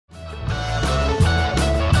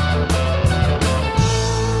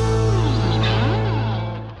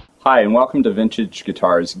Hi, and welcome to Vintage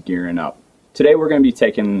Guitars Gearing Up. Today we're going to be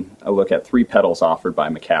taking a look at three pedals offered by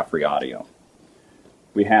McCaffrey Audio.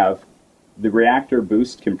 We have the Reactor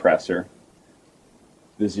boost compressor,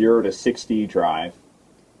 the 0 to 60 drive,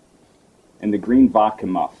 and the green Vodka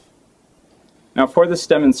Muff. Now for this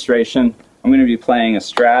demonstration, I'm going to be playing a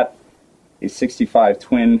Strat, a 65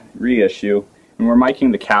 twin reissue, and we're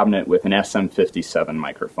miking the cabinet with an SM57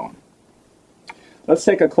 microphone. Let's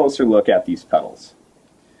take a closer look at these pedals.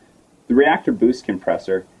 The Reactor boost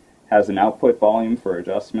compressor has an output volume for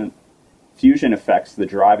adjustment. Fusion affects the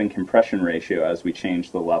drive and compression ratio as we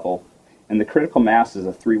change the level, and the critical mass is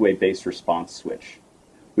a three-way bass response switch.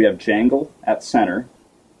 We have jangle at center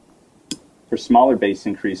for smaller bass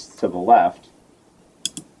increase to the left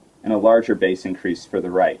and a larger bass increase for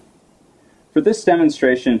the right. For this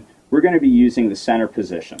demonstration, we're going to be using the center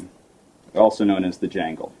position, also known as the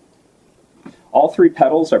jangle. All three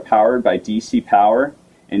pedals are powered by DC power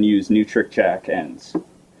and use Neutrik jack ends.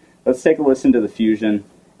 Let's take a listen to the Fusion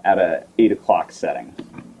at a 8 o'clock setting.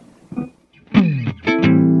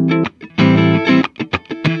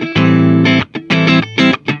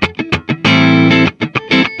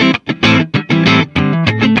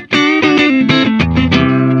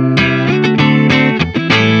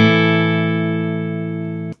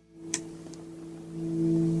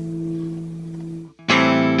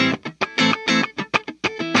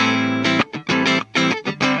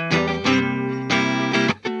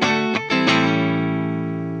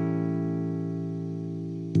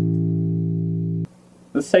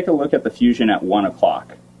 Let's take a look at the Fusion at 1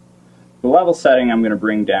 o'clock. The level setting I'm going to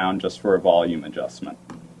bring down just for a volume adjustment.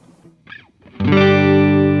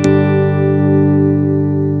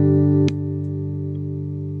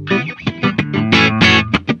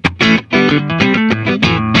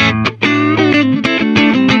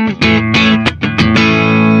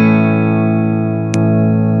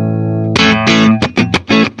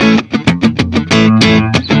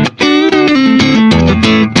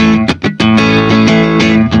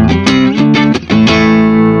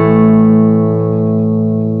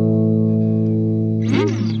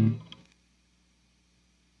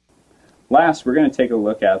 Last, we're going to take a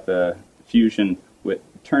look at the Fusion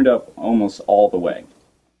turned up almost all the way.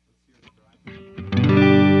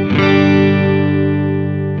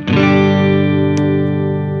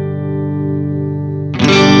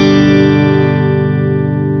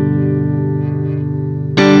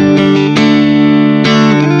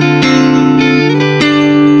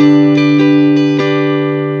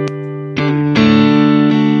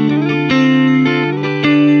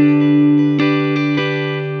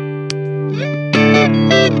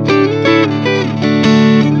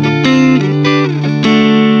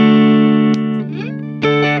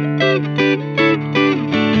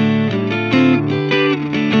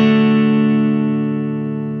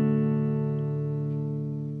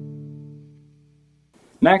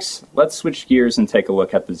 Next, let's switch gears and take a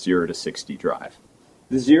look at the 0 to 60 drive.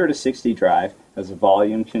 The 0 to 60 drive has a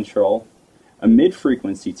volume control, a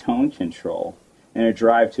mid-frequency tone control, and a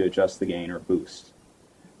drive to adjust the gain or boost.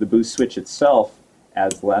 The boost switch itself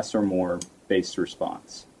adds less or more bass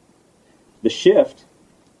response. The shift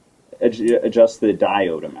adjusts the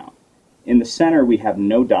diode amount. In the center, we have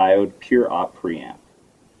no diode, pure op preamp.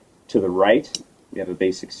 To the right, we have a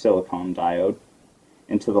basic silicone diode,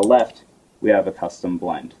 and to the left, we have a custom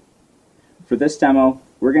blend. For this demo,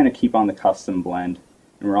 we're going to keep on the custom blend,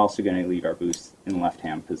 and we're also going to leave our boost in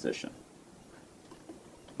left-hand position.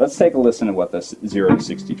 Let's take a listen to what this 0 to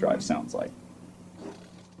 60 drive sounds like.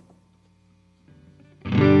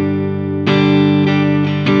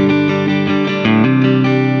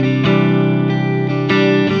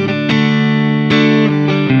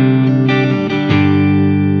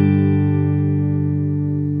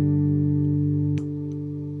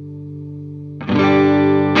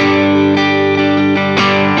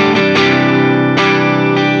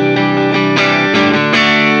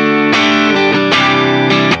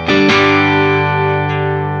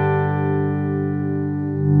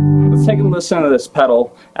 Let's take a listen to this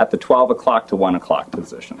pedal at the 12 o'clock to 1 o'clock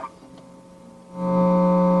position.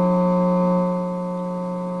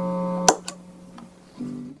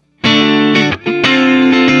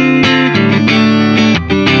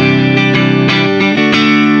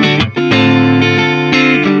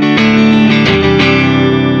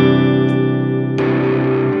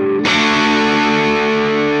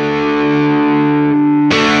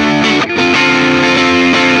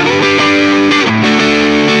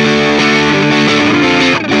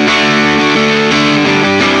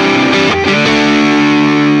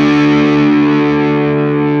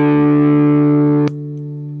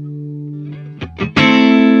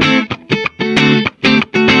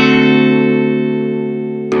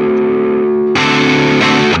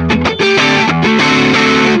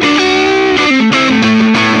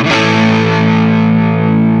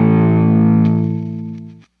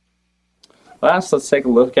 Last, let's take a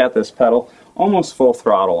look at this pedal, almost full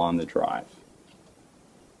throttle on the drive.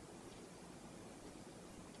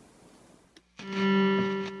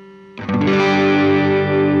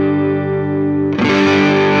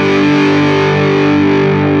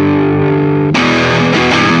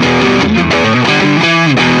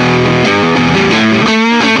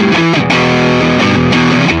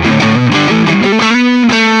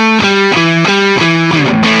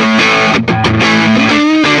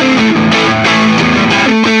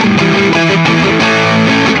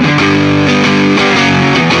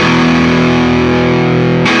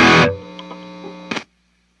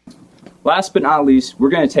 Last but not least, we're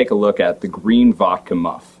going to take a look at the green Vodka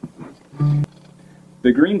Muff.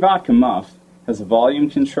 The green Vodka Muff has a volume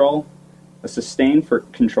control, a sustain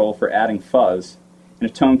control for adding fuzz, and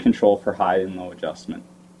a tone control for high and low adjustment.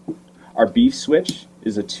 Our beef switch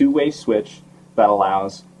is a two-way switch that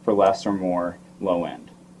allows for less or more low end.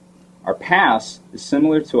 Our pass is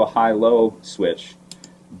similar to a high-low switch,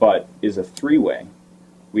 but is a three-way.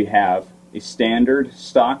 We have a standard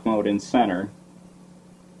stock mode in center.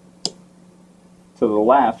 To the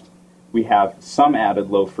left, we have some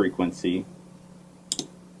added low frequency,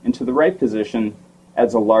 and to the right position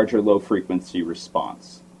adds a larger low frequency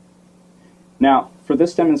response. Now, for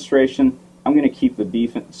this demonstration, I'm going to keep the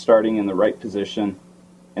beef starting in the right position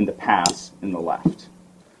and the pass in the left.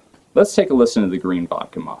 Let's take a listen to the green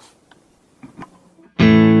Vodka Muff.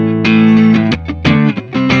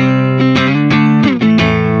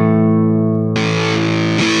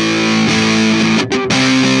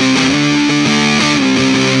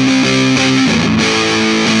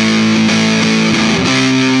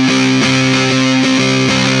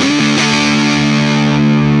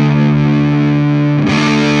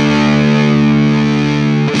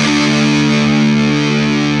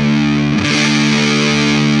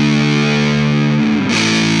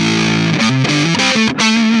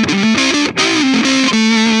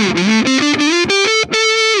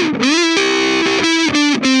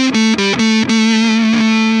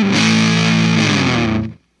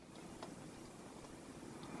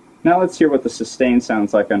 Now let's hear what the sustain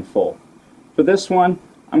sounds like on full. For this one,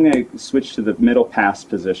 I'm going to switch to the middle pass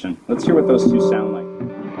position. Let's hear what those two sound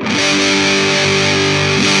like.